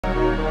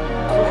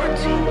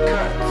14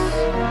 cuts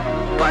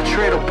by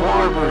trade of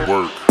Barber.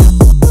 Work.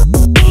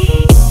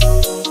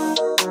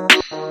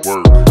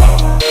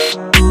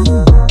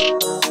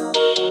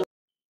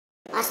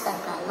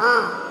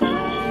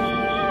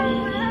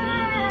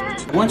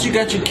 Once you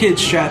got your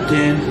kids strapped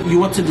in, you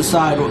want to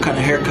decide what kind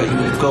of haircut you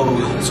want to go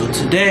with. So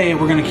today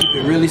we're going to keep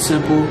it really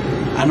simple.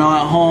 I know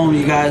at home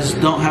you guys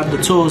don't have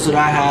the tools that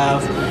I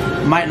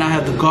have, might not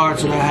have the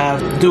guards that I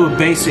have. Do a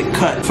basic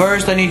cut.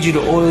 First, I need you to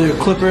oil your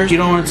clippers. You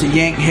don't want it to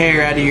yank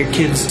hair out of your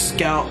kid's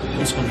scalp.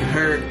 It's going to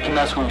hurt and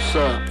that's going to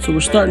suck. So we're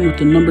starting with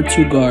the number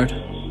 2 guard.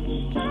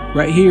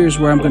 Right here is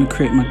where I'm going to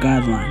create my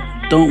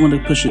guideline. Don't want to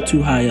push it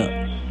too high up.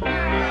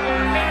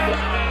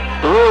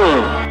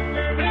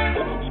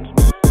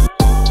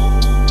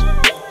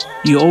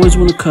 You always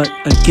want to cut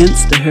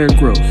against the hair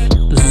growth.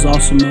 This is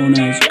also known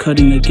as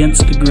cutting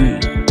against the grain.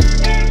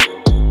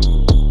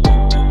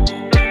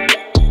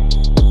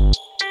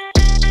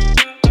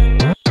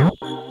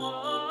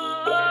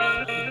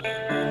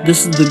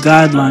 This is the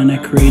guideline I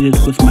created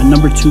with my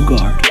number 2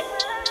 guard.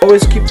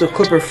 Always keep the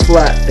clipper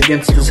flat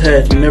against his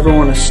head. You never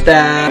want to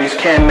stab. These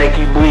can make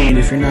you bleed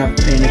if you're not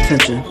paying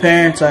attention.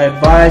 Parents, I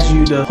advise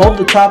you to hold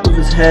the top of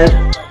his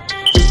head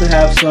just to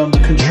have some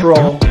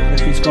control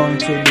if he's going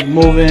to be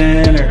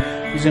moving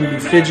or he's going to be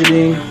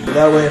fidgeting.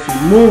 That way if he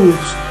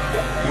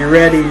moves, you're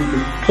ready, you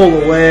can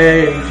pull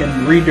away and you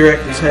can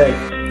redirect his head.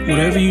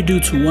 Whatever you do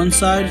to one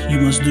side, you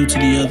must do to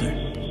the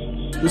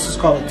other. This is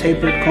called a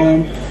tapered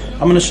comb.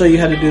 I'm going to show you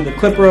how to do the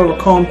clipper over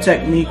comb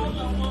technique.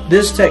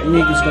 This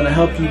technique is going to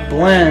help you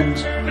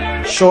blend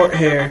short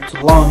hair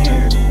to long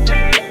hair.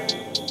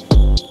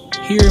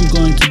 Here I'm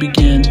going to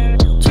begin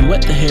to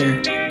wet the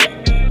hair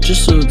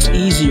just so it's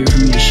easier for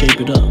me to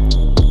shape it up.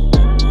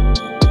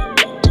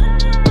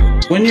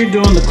 When you're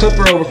doing the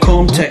clipper over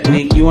comb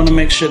technique, you want to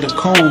make sure the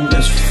comb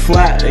is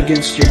flat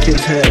against your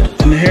kid's head.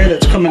 And the hair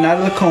that's coming out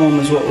of the comb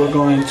is what we're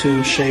going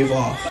to shave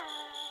off.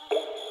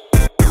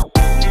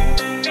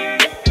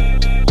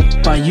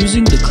 By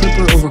using the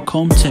clipper over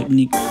comb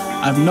technique,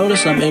 I've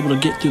noticed I'm able to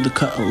get through the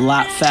cut a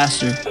lot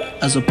faster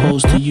as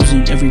opposed to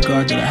using every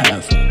guard that I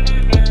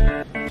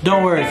have.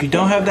 Don't worry, if you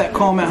don't have that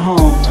comb at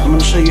home, I'm going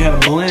to show you how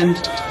to blend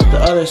the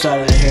other side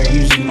of the hair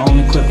using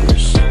only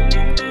clippers.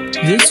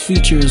 This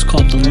feature is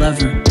called the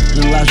lever.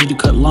 It allows you to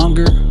cut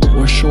longer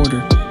or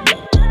shorter.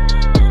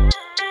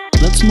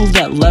 Let's move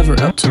that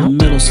lever up to the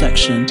middle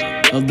section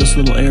of this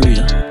little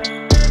area.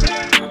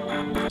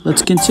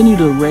 Let's continue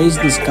to raise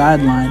this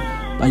guideline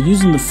by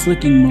using the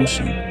flicking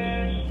motion.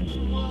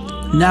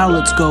 Now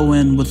let's go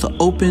in with the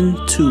open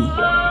 2.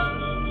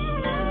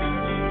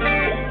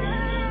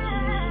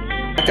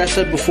 Like I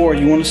said before,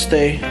 you want to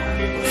stay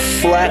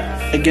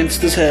flat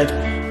against his head.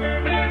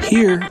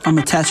 Here, I'm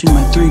attaching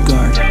my 3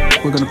 guard.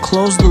 We're going to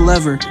close the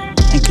lever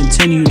and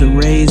continue to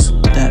raise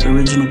that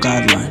original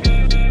guideline.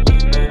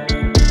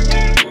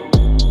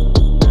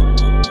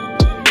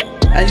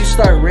 As you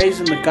start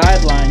raising the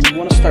guideline, you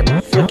want to start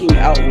flicking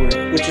outward,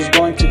 which is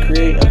going to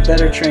create a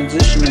better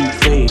transition in the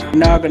fade.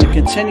 Now I'm going to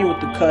continue with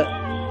the cut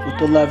with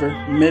the lever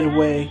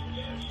midway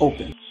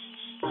open.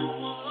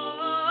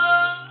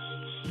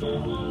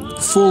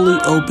 Fully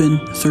open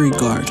 3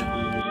 guard.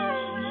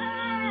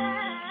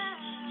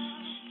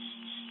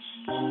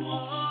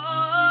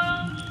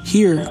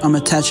 Here I'm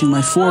attaching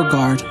my 4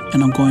 guard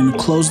and I'm going to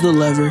close the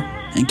lever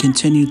and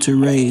continue to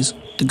raise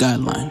the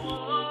guideline.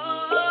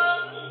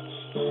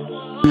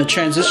 And the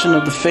transition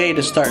of the fade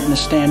is starting to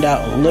stand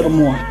out a little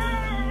more.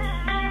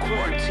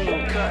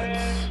 14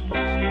 cuts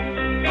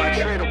by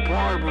trade of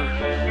Barber.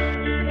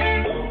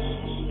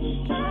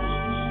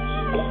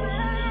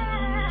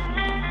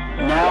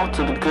 Now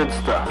to the good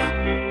stuff.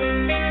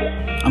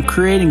 I'm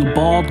creating a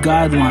bald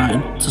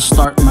guideline to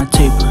start my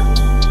taper.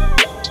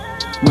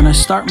 When I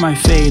start my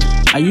fade,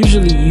 I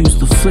usually use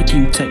the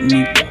flicking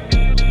technique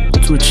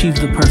to achieve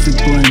the perfect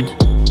blend.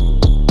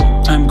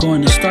 I'm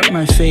going to start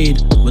my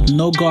fade with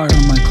no guard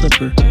on my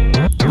clipper,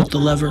 with the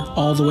lever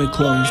all the way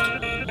closed.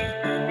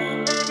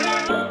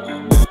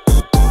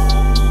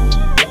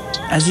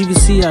 As you can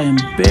see, I am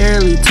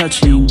barely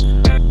touching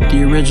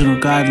the original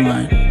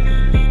guideline.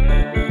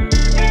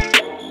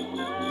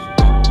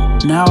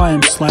 Now I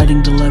am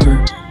sliding the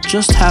lever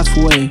just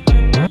halfway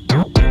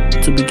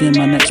to begin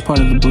my next part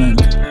of the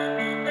blend.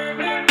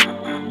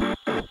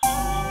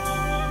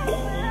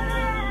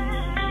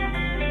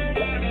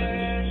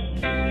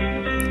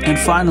 And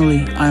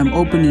finally, I am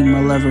opening my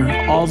lever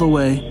all the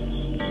way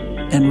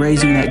and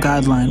raising that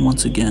guideline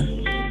once again.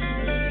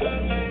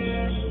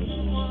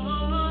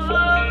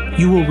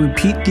 You will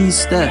repeat these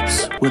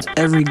steps with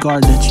every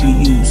guard that you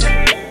use.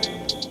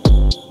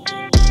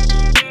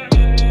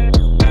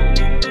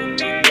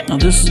 Now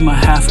this is my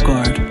half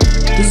guard.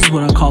 This is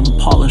what I call the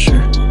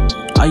polisher.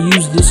 I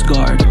use this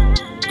guard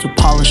to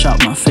polish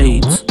out my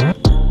fades.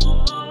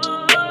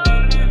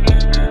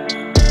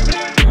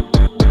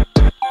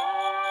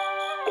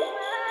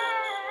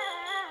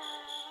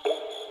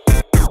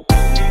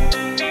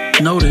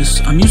 Notice,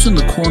 I'm using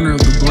the corner of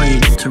the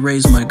blade to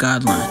raise my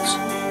guidelines.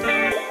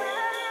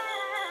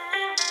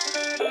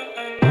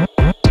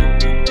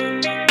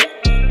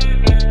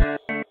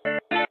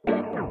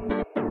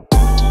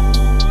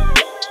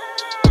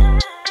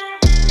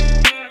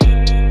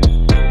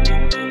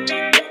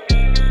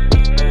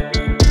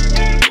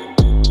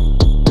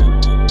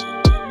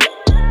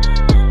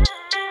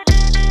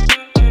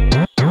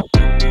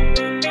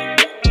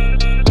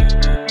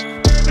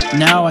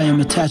 Now I am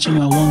attaching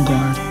my one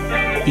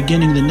guard,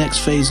 beginning the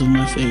next phase of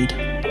my fade.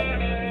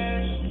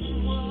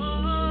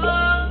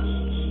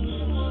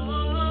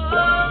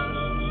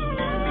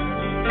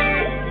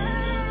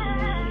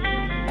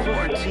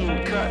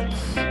 Quarantine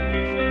Cuts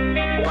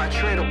by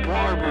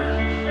Barber.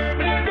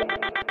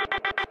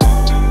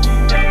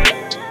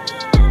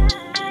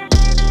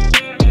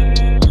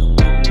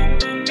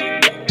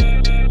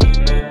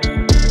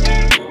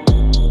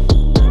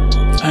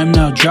 I am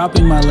now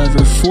dropping my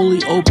lever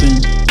fully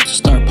open to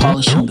start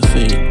polishing the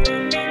fade.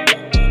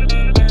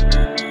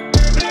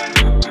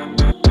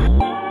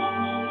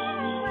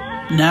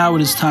 Now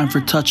it is time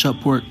for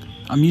touch-up work.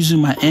 I'm using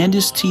my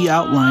Andis T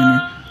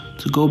outliner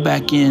to go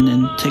back in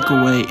and take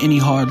away any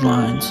hard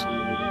lines.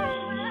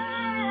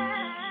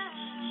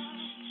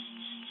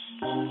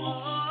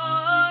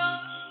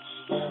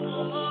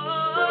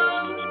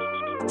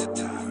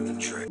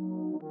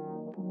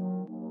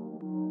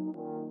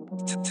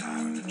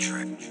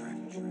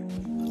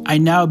 I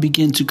now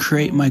begin to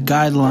create my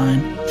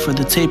guideline for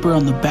the taper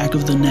on the back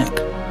of the neck.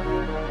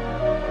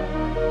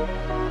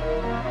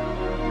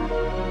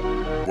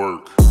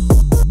 Work.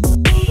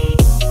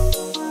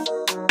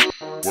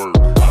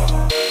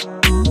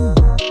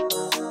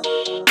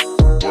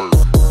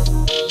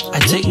 I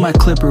take my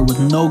clipper with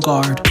no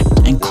guard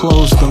and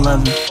close the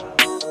lever.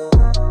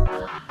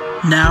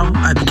 Now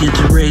I begin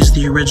to raise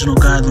the original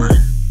guideline.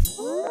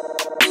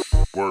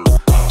 Work.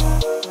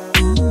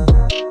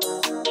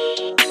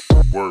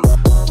 Work.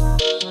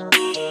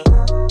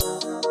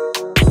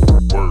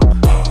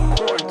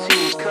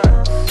 Quarantine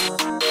Cuts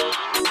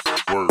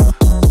Work.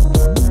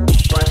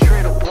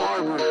 by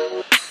Barber.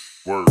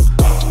 Work.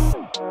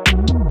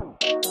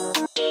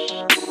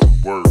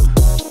 Work.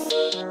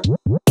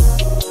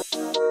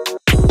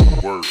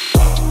 Work.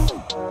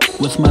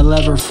 With my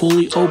lever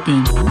fully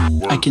open,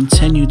 I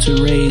continue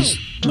to raise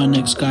my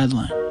next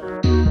guideline.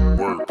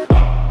 Work.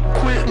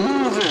 Quit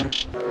moving.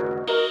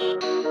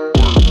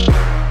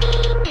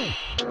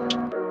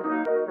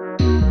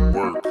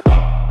 Work.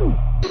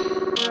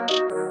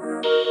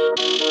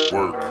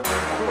 Work.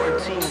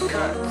 Quarantine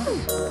Cuts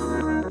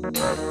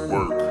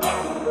Work.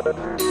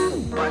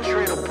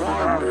 by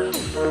Barber.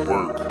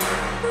 Work.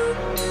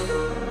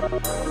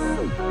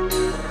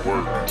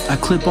 Work. I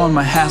clip on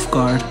my half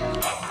guard,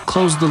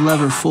 close the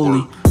lever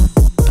fully.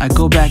 I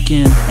go back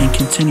in and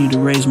continue to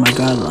raise my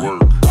guideline.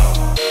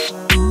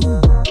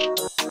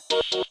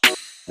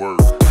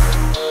 Work. Work.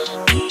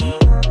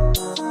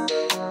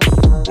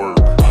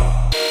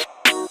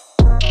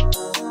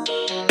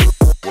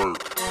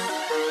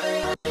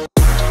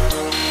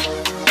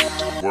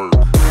 Work. Work.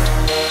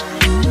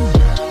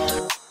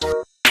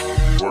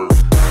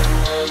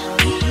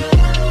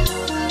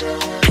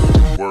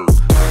 Work.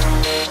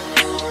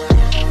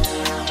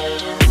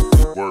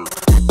 Work.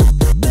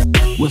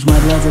 With my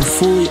lever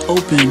fully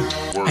open,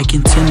 I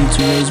continue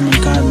to raise my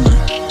guideline.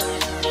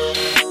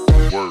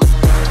 Work.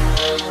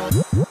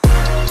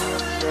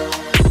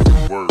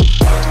 Work.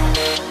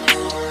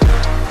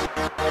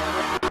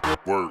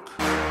 Work.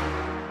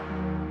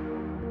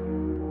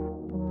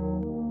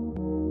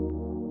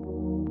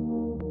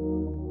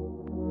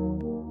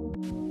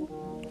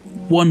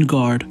 One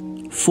guard,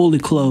 fully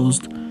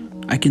closed,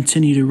 I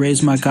continue to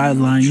raise my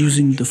guideline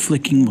using the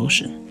flicking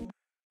motion.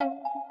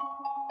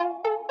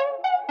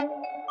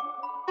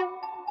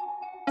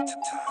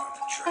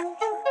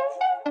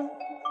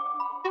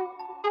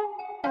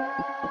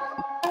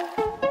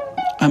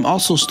 I'm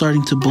also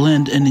starting to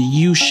blend in a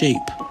U shape.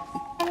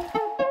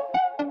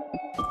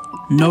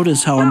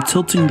 Notice how I'm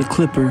tilting the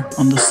clipper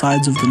on the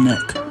sides of the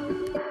neck.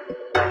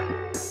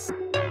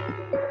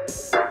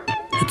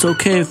 It's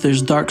okay if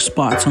there's dark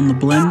spots on the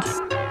blend.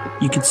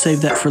 You can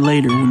save that for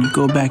later when you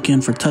go back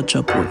in for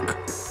touch-up work.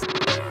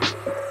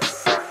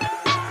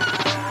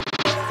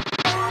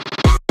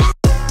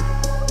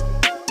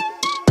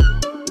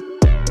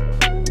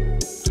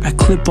 I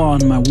clip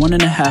on my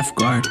 1.5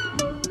 guard,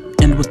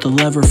 and with the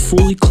lever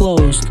fully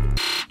closed,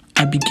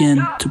 I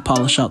begin to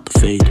polish out the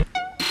fade.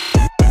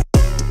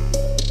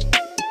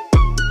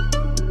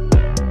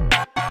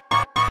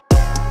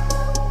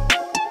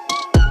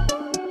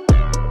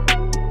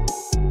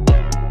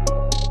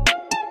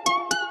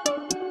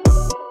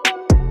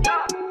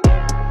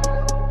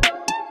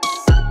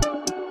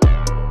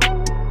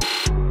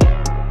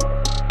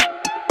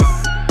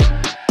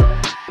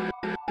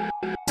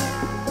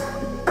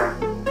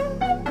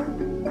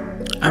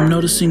 I'm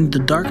noticing the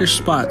darker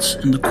spots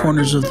in the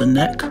corners of the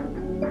neck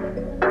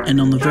and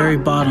on the very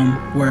bottom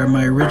where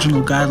my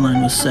original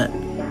guideline was set.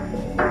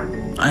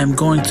 I am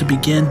going to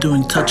begin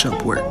doing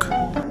touch-up work.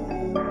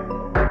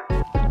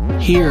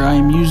 Here I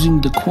am using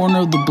the corner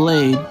of the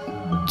blade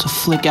to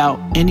flick out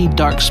any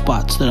dark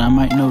spots that I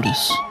might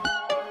notice.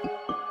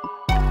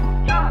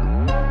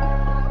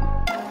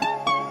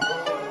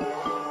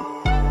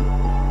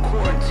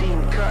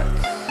 Quarantine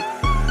Cuts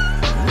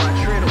by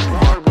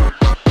Barber.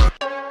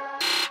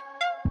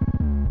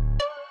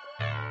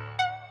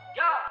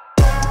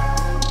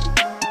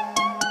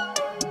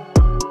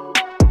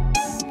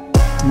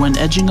 When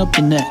edging up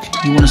the neck,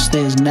 you want to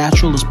stay as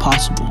natural as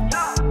possible.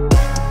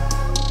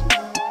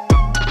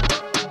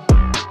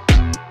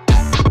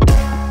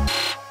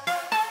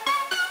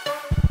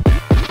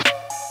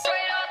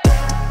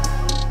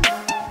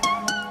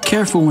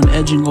 careful when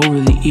edging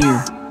over the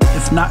ear.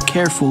 If not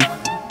careful,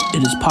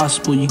 it is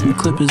possible you can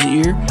clip his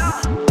ear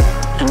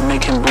and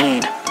make him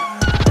bleed.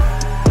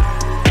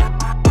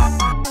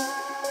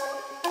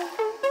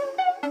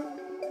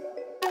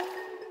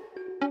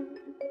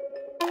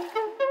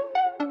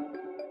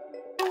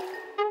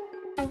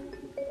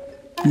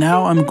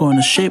 Now I'm going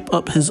to shape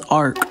up his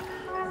arc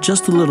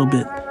just a little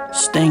bit,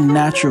 staying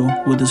natural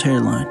with his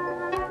hairline.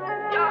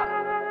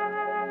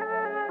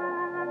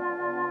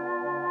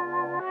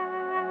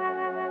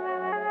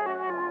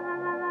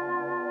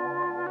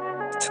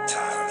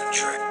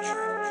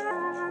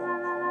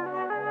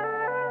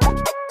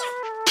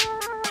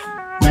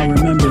 Now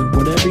remember,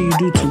 whatever you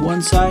do to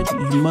one side,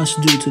 you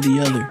must do to the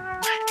other.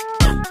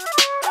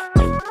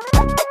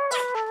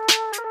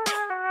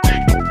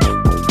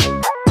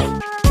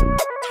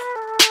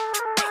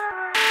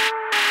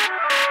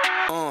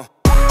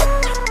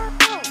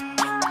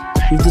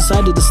 We've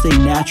decided to stay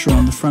natural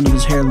on the front of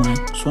his hairline,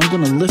 so I'm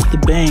going to lift the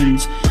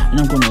bangs and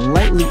I'm going to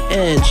lightly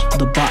edge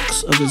the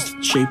box of his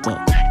shape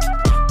up.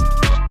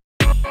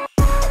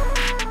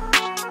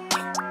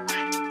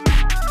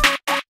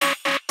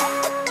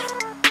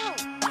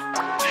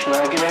 Should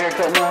I get a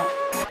haircut now?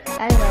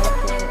 I like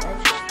it.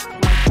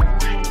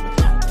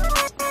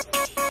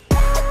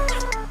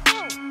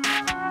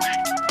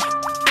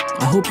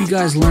 I hope you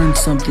guys learned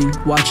something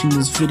watching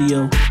this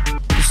video.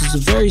 This is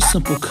a very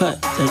simple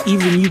cut that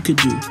even you could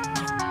do.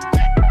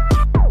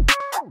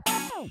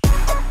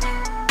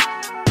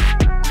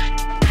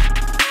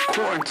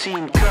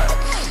 Quarantine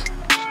cuts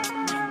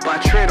by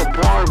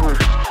Barber.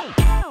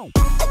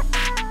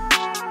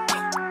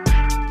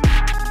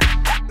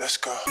 Let's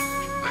go.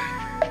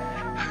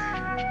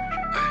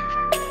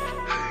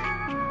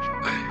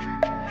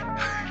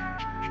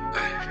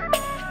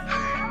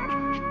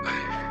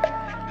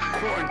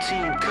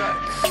 Quarantine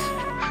cuts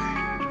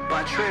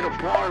by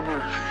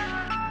Barber.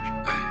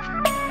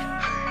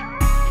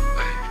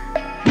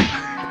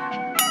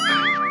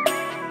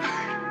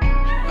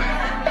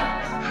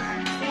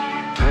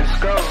 Let's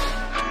go.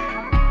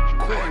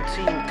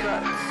 Quarantine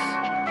cuts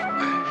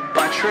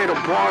by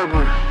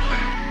Barber.